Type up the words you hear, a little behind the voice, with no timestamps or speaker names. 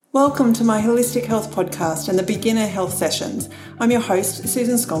Welcome to my Holistic Health Podcast and the Beginner Health Sessions. I'm your host,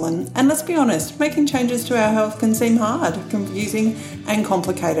 Susan Scollen, and let's be honest, making changes to our health can seem hard, confusing and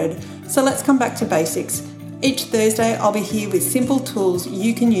complicated. So let's come back to basics. Each Thursday, I'll be here with simple tools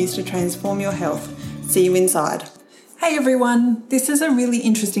you can use to transform your health. See you inside. Hey everyone, this is a really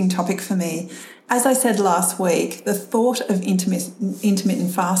interesting topic for me. As I said last week, the thought of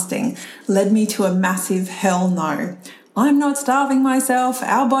intermittent fasting led me to a massive hell no. I'm not starving myself,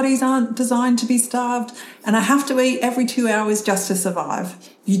 our bodies aren't designed to be starved, and I have to eat every 2 hours just to survive.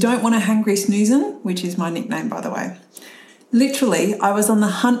 You don't want a hungry snoozin', which is my nickname by the way. Literally, I was on the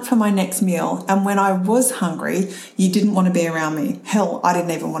hunt for my next meal, and when I was hungry, you didn't want to be around me. Hell, I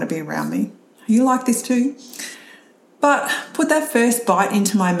didn't even want to be around me. Are you like this too? But put that first bite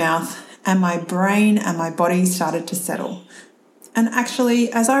into my mouth, and my brain and my body started to settle. And actually,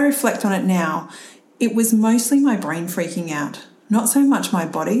 as I reflect on it now, it was mostly my brain freaking out, not so much my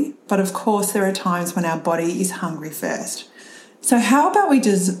body, but of course there are times when our body is hungry first. So how about we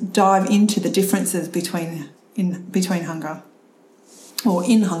just dive into the differences between hunger or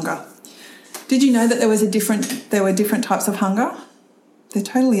in hunger? Did you know that there were different types of hunger? There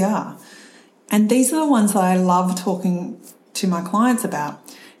totally are. And these are the ones that I love talking to my clients about,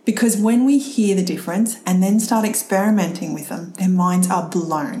 because when we hear the difference and then start experimenting with them, their minds are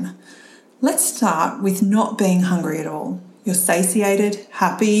blown. Let's start with not being hungry at all. You're satiated,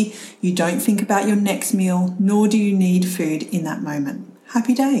 happy, you don't think about your next meal, nor do you need food in that moment.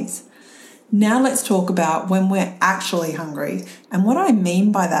 Happy days. Now let's talk about when we're actually hungry. And what I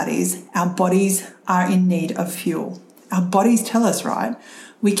mean by that is our bodies are in need of fuel. Our bodies tell us, right?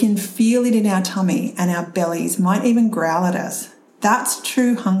 We can feel it in our tummy and our bellies might even growl at us. That's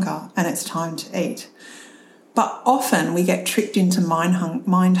true hunger and it's time to eat. But often we get tricked into mind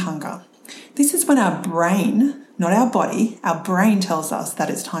hunger. This is when our brain, not our body, our brain tells us that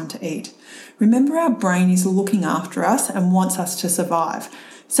it's time to eat. Remember, our brain is looking after us and wants us to survive.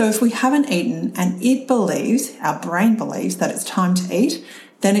 So if we haven't eaten and our brain believes that it's time to eat,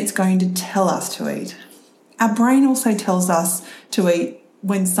 then it's going to tell us to eat. Our brain also tells us to eat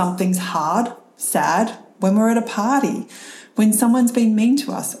when something's hard, sad, when we're at a party, when someone's been mean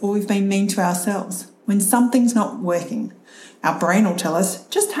to us or we've been mean to ourselves, when something's not working. Our brain will tell us,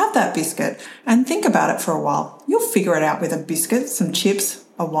 just have that biscuit and think about it for a while. You'll figure it out with a biscuit, some chips,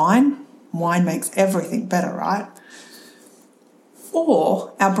 a wine. Wine makes everything better, right?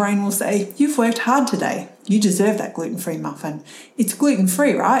 Or our brain will say, you've worked hard today. You deserve that gluten-free muffin. It's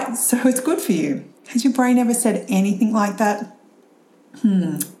gluten-free, right? So it's good for you. Has your brain ever said anything like that?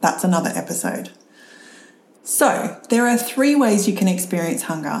 That's another episode. So there are 3 ways you can experience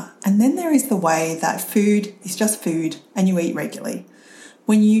hunger, and then there is the way that food is just food and you eat regularly.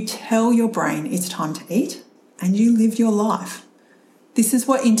 When you tell your brain it's time to eat and you live your life. This is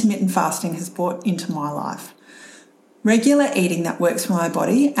what intermittent fasting has brought into my life. Regular eating that works for my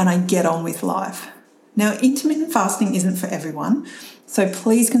body and I get on with life. Now, intermittent fasting isn't for everyone, so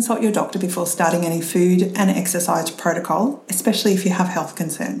please consult your doctor before starting any food and exercise protocol, especially if you have health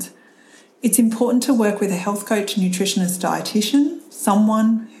concerns. It's important to work with a health coach, nutritionist, dietitian,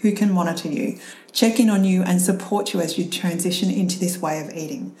 someone who can monitor you, check in on you and support you as you transition into this way of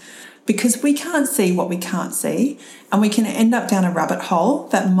eating. Because we can't see what we can't see, and we can end up down a rabbit hole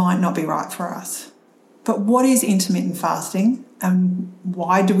that might not be right for us. But what is intermittent fasting and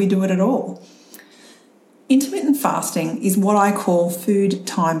why do we do it at all? Intermittent fasting is what I call food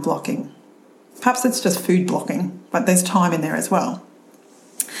time blocking. Perhaps it's just food blocking, but there's time in there as well.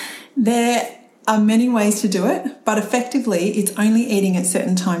 There are many ways to do it, but effectively it's only eating at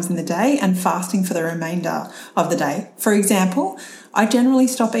certain times in the day and fasting for the remainder of the day. For example, I generally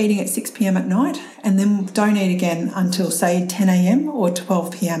stop eating at 6 p.m. at night and then don't eat again until say 10 a.m. or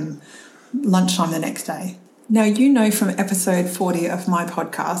 12 p.m. lunchtime the next day. Now, you know from episode 40 of my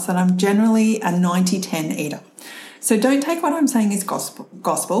podcast that I'm generally a 90-10 eater. So don't take what I'm saying as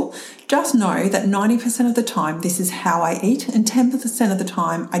gospel. Just know that 90% of the time this is how I eat and 10% of the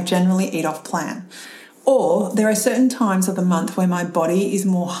time I generally eat off plan. Or there are certain times of the month where my body is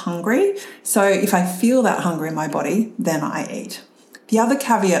more hungry. So if I feel that hunger in my body, then I eat. The other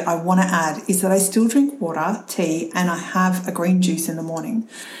caveat I want to add is that I still drink water, tea, and I have a green juice in the morning.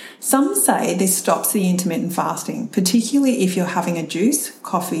 Some say this stops the intermittent fasting, particularly if you're having a juice,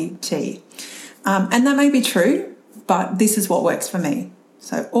 coffee, tea. And that may be true, but this is what works for me.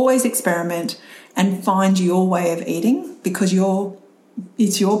 So always experiment and find your way of eating because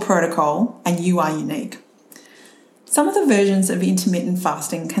it's your protocol and you are unique. Some of the versions of intermittent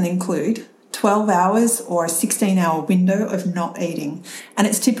fasting can include 12 hours or a 16-hour window of not eating, and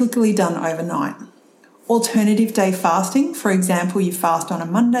it's typically done overnight. Alternative day fasting, for example, you fast on a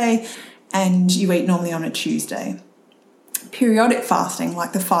Monday and you eat normally on a Tuesday. Periodic fasting,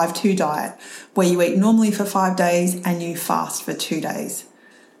 like the 5-2 diet, where you eat normally for 5 days and you fast for 2 days.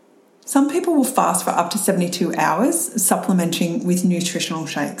 Some people will fast for up to 72 hours, supplementing with nutritional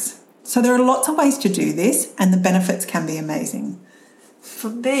shakes. So there are lots of ways to do this, and the benefits can be amazing. For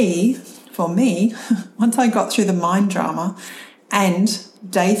me, once I got through the mind drama, and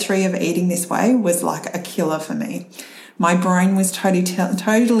day 3 of eating this way was like a killer for me. My brain was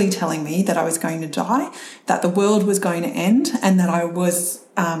totally telling me that I was going to die, that the world was going to end, and that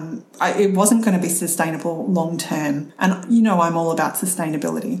it wasn't going to be sustainable long term. And you know I'm all about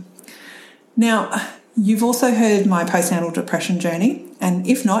sustainability. Now, you've also heard my postnatal depression journey, and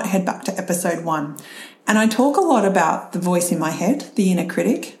if not, head back to episode 1. And I talk a lot about the voice in my head, the inner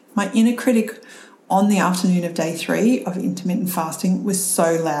critic. My inner critic on the afternoon of day 3 of intermittent fasting was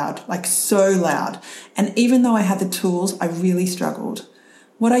so loud. And even though I had the tools, I really struggled.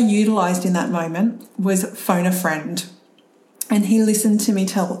 What I utilised in that moment was phone a friend. And he listened to me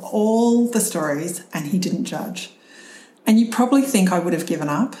tell all the stories and he didn't judge. And you probably think I would have given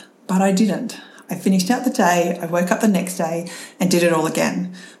up, but I didn't. I finished out the day, I woke up the next day and did it all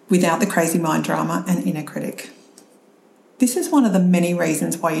again without the crazy mind drama and inner critic. This is one of the many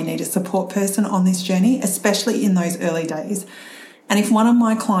reasons why you need a support person on this journey, especially in those early days. And if one of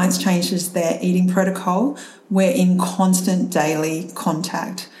my clients changes their eating protocol, we're in constant daily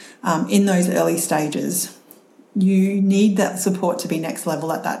contact in those early stages. You need that support to be next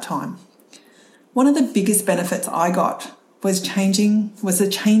level at that time. One of the biggest benefits I got was a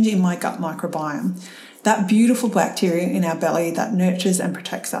change in my gut microbiome, that beautiful bacteria in our belly that nurtures and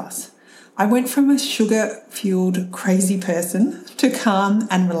protects us. I went from a sugar-fueled crazy person to calm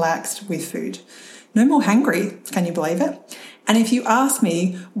and relaxed with food. No more hangry, can you believe it? And if you ask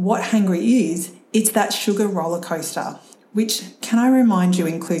me what hangry is, it's that sugar roller coaster, which, can I remind you,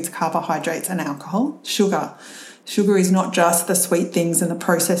 includes carbohydrates and alcohol. Sugar is not just the sweet things and the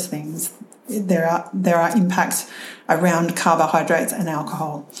processed things. There are impacts around carbohydrates and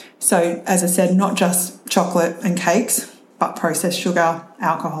alcohol. So, as I said, not just chocolate and cakes, but processed sugar,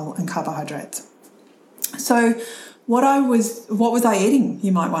 alcohol, and carbohydrates. So what was I eating,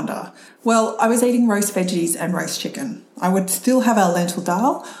 you might wonder? Well, I was eating roast veggies and roast chicken. I would still have our lentil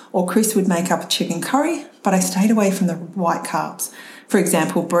dal, or Chris would make up a chicken curry, but I stayed away from the white carbs. For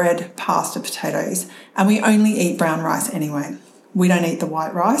example, bread, pasta, potatoes, and we only eat brown rice anyway. We don't eat the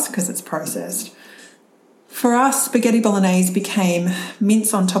white rice because it's processed. For us, spaghetti bolognese became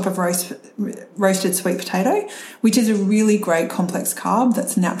mince on top of roasted sweet potato, which is a really great complex carb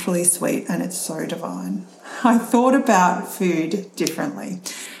that's naturally sweet and it's so divine. I thought about food differently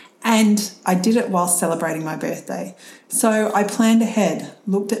and I did it while celebrating my birthday. So I planned ahead,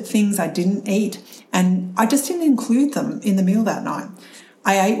 looked at things I didn't eat, and I just didn't include them in the meal that night.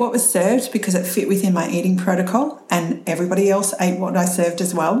 I ate what was served because it fit within my eating protocol and everybody else ate what I served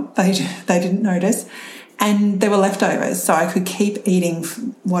as well. They didn't notice. And there were leftovers, so I could keep eating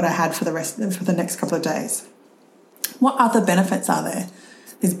what I had for the next couple of days. What other benefits are there?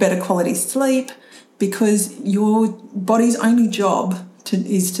 There's better quality sleep because your body's only job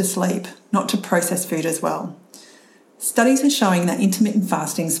is to sleep, not to process food as well. Studies are showing that intermittent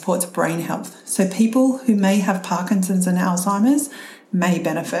fasting supports brain health, so people who may have Parkinson's and Alzheimer's may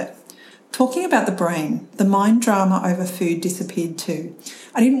benefit. Talking about the brain, the mind drama over food disappeared too.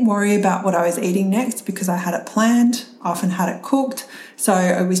 I didn't worry about what I was eating next because I had it planned, I often had it cooked, so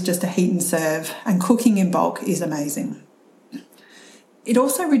it was just a heat and serve, and cooking in bulk is amazing. It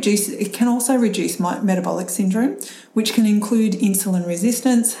can also reduce metabolic syndrome, which can include insulin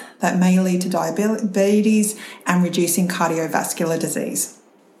resistance that may lead to diabetes and reducing cardiovascular disease.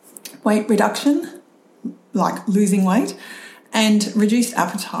 Weight reduction, like losing weight, and reduced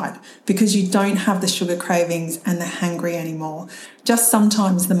appetite because you don't have the sugar cravings and the hangry anymore. Just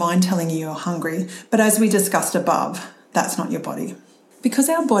sometimes the mind telling you you're hungry, but as we discussed above, that's not your body. Because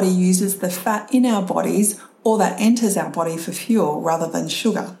our body uses the fat in our bodies or that enters our body for fuel rather than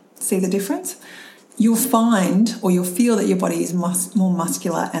sugar. See the difference? You'll find or you'll feel that your body is more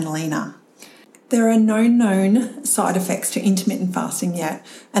muscular and leaner. There are no known side effects to intermittent fasting yet,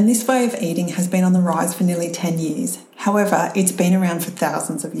 and this way of eating has been on the rise for nearly 10 years. However, it's been around for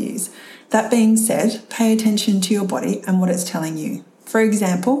thousands of years. That being said, pay attention to your body and what it's telling you. For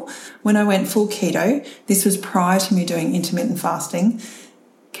example, when I went full keto, this was prior to me doing intermittent fasting,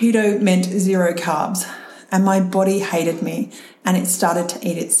 keto meant 0 carbs, and my body hated me and it started to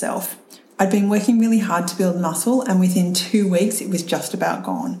eat itself. I'd been working really hard to build muscle and within 2 weeks it was just about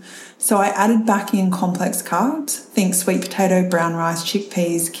gone. So I added back in complex carbs, think sweet potato, brown rice,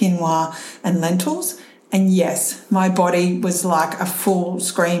 chickpeas, quinoa and lentils, And yes, my body was like a full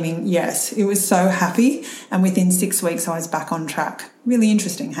screaming yes. It was so happy. And within 6 weeks, I was back on track. Really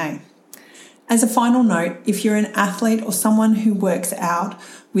interesting, hey? As a final note, if you're an athlete or someone who works out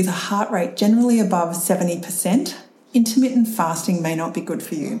with a heart rate generally above 70%, intermittent fasting may not be good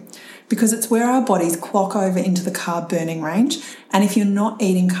for you because it's where our bodies clock over into the carb burning range. And if you're not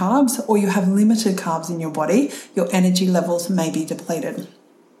eating carbs or you have limited carbs in your body, your energy levels may be depleted.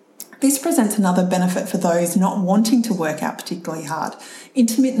 This presents another benefit for those not wanting to work out particularly hard.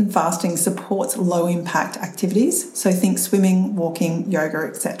 Intermittent fasting supports low impact activities, so think swimming, walking, yoga,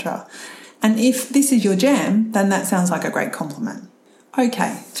 etc. And if this is your jam, then that sounds like a great compliment.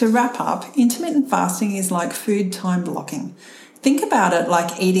 Okay, to wrap up, intermittent fasting is like food time blocking. Think about it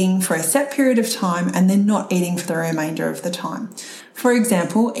like eating for a set period of time and then not eating for the remainder of the time. For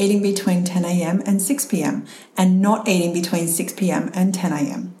example, eating between 10 a.m. and 6 p.m. and not eating between 6 p.m. and 10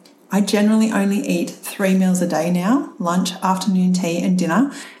 a.m. I generally only eat 3 meals a day now, lunch, afternoon tea and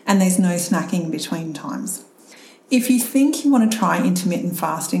dinner, and there's no snacking between times. If you think you want to try intermittent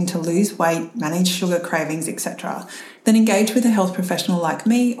fasting to lose weight, manage sugar cravings, etc., then engage with a health professional like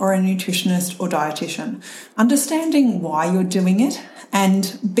me or a nutritionist or dietitian, understanding why you're doing it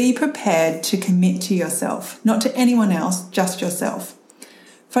and be prepared to commit to yourself, not to anyone else, just yourself.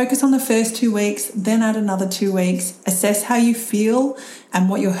 Focus on the first 2 weeks, then add another 2 weeks, assess how you feel and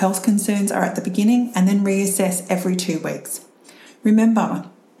what your health concerns are at the beginning, and then reassess every 2 weeks. Remember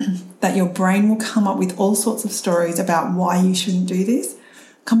that your brain will come up with all sorts of stories about why you shouldn't do this.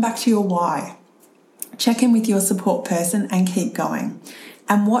 Come back to your why. Check in with your support person and keep going.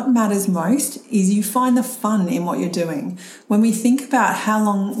 And what matters most is you find the fun in what you're doing. When we think about how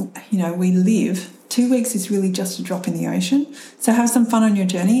long, we live, 2 weeks is really just a drop in the ocean. So have some fun on your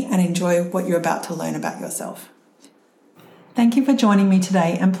journey and enjoy what you're about to learn about yourself. Thank you for joining me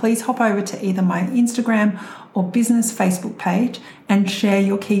today, and please hop over to either my Instagram or business Facebook page and share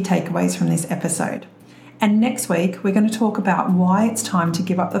your key takeaways from this episode. And next week, we're going to talk about why it's time to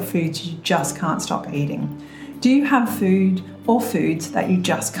give up the foods you just can't stop eating. Do you have food or foods that you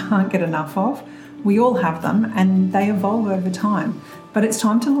just can't get enough of? We all have them and they evolve over time, but it's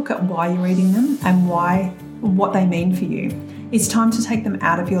time to look at why you're eating them and what they mean for you. It's time to take them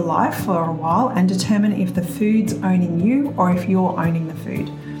out of your life for a while and determine if the food's owning you or if you're owning the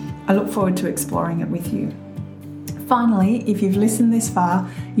food. I look forward to exploring it with you. Finally, if you've listened this far,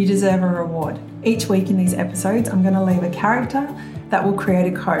 you deserve a reward. Each week in these episodes, I'm going to leave a character that will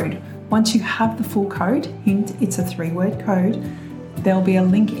create a code. Once you have the full code, hint, it's a 3-word code, there'll be a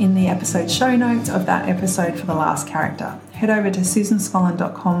link in the episode show notes of that episode for the last character. Head over to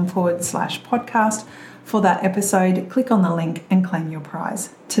susanscollen.com/podcast for that episode, click on the link and claim your prize.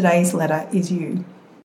 Today's letter is you.